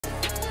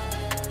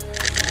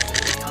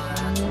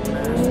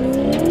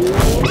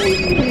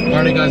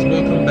Alrighty guys,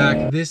 welcome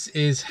back. This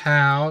is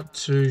how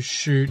to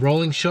shoot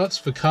rolling shots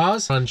for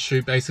cars.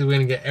 Basically we're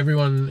going to get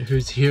everyone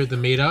who's here at the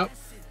meetup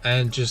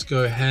and just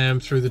go ham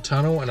through the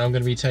tunnel, and I'm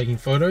going to be taking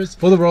photos.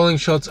 For the rolling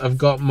shots, I've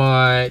got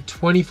my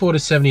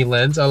 24-70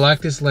 lens. I like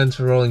this lens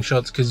for rolling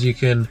shots because you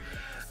can,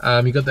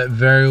 you got that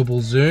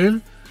variable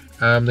zoom.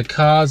 The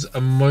cars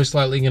are most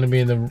likely going to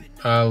be in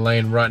the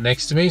lane right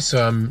next to me,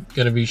 so I'm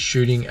going to be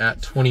shooting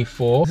at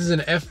 24. This is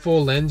an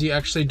f4 lens. You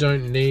actually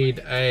don't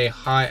need a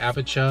high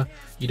aperture.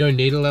 You don't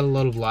need to let a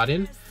lot of light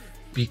in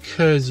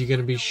because you're going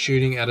to be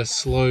shooting at a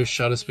slow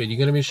shutter speed. You're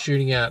going to be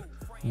shooting at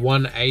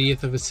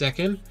 1/80th of a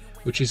second,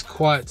 which is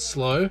quite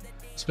slow,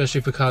 especially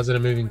for cars that are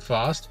moving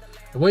fast.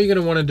 And what you're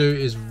going to want to do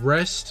is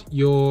rest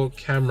your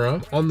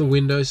camera on the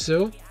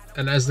windowsill,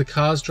 and as the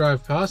cars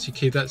drive past, you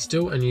keep that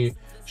still and you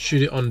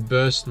shoot it on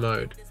burst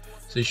mode.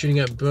 So you're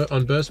shooting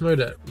on burst mode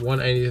at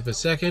 1/80th of a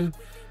second,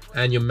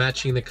 and you're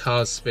matching the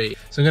car's speed.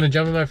 So I'm gonna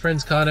jump in my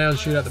friend's car now and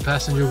shoot out the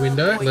passenger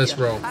window. Let's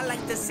roll. I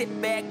like to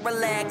sit back,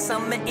 relax,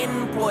 I'm an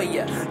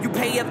employer. You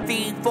pay a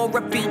fee for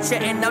a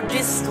feature and I'll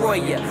destroy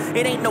you.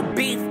 It ain't no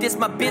beef, this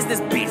my business,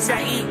 bitch.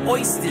 I eat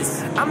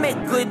oysters. I make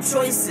good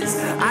choices.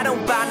 I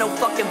don't buy no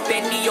fucking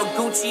Fendi or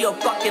Gucci or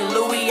fucking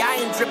Louis. I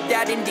ain't dripped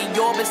out in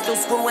Dior, but still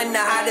screwing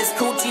the hottest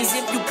coochies.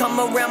 If you come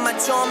around my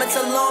charm, it's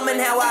alarming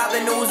how I've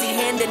an Ooze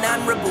hand in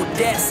honorable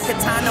deaths.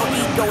 Katana,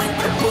 ego, and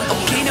kabuki.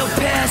 Okay, no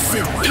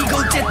passing.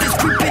 Ego death is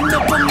creeping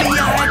up on me,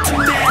 I had to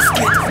mask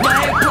it.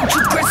 My approach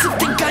aggressive,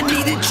 think I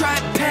need to try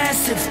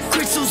passive.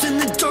 Crystals in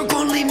the dark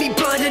gon' leave me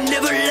blind and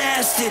never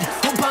lasted.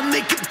 Hope I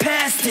make it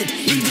past it,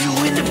 leave you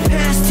in the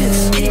past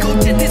tense. Ego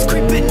death is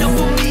creeping up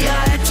on me,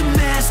 I had to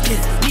mask it.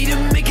 Need to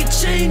make a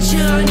change,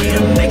 yeah, I need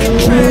to make it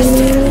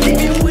drastic.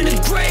 Leave you in a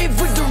grave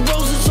with the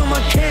roses on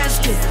my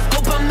casket.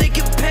 Hope I make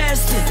it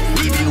past it,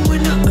 leave you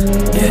in the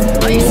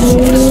yeah, I used to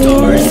shoot for the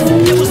stars,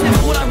 that was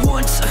never what I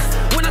want.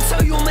 When I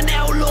tell you I'm an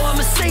outlaw,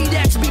 I'ma say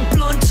that to be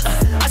blunt.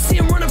 I see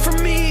him running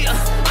from me,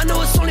 I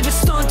know it's only for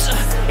stunt.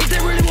 If they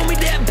really want me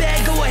that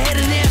bad, go ahead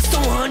and ask,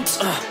 don't hunt.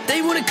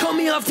 They wanna cut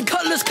me off, the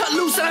cutlass cut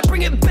loose and I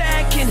bring it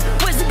back in.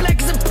 Wesley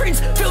Black is a prince,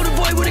 fill the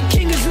void where the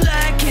king is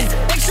lacking.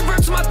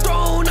 Extroverts on my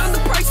throne, I'm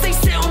the price they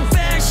set on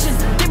fashion.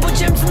 They put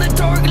gems in the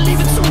dark and leave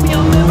it to me,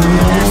 I'm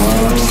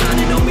everlasting.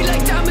 Shining on me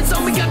like diamonds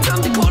on me, got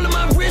time to call in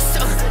my wrist.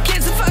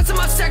 Can't suffice in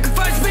my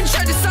sacrifice, been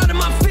shot inside of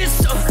my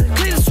fist.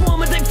 Clear the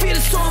swarm, they fear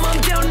the storm, I'm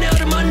down now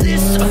to my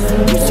list.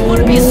 Used to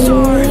wanna be a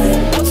star,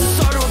 what's the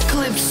start of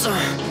eclipse?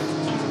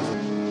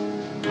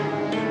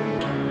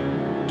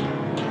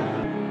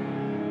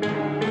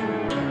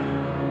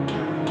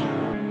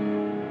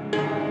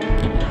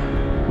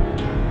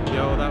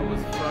 Yo, that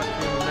was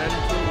fucking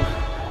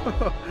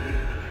mental.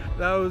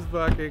 That was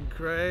fucking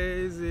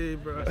crazy,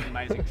 bro. It was an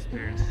amazing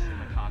experience in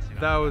the car scene.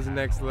 That was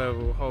next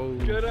level. Holy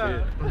shit.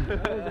 That was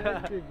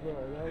hectic, bro.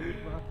 That was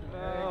fucking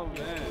Oh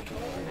man.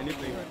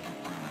 Anything.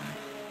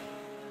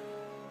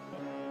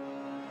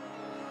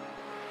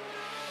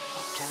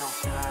 Okay, no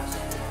pass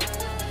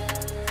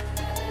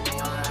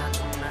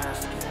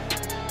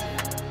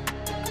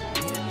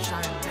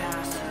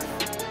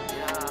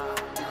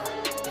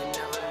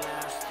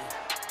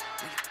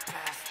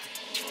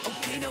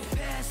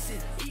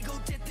it. Ego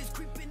death is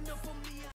creeping.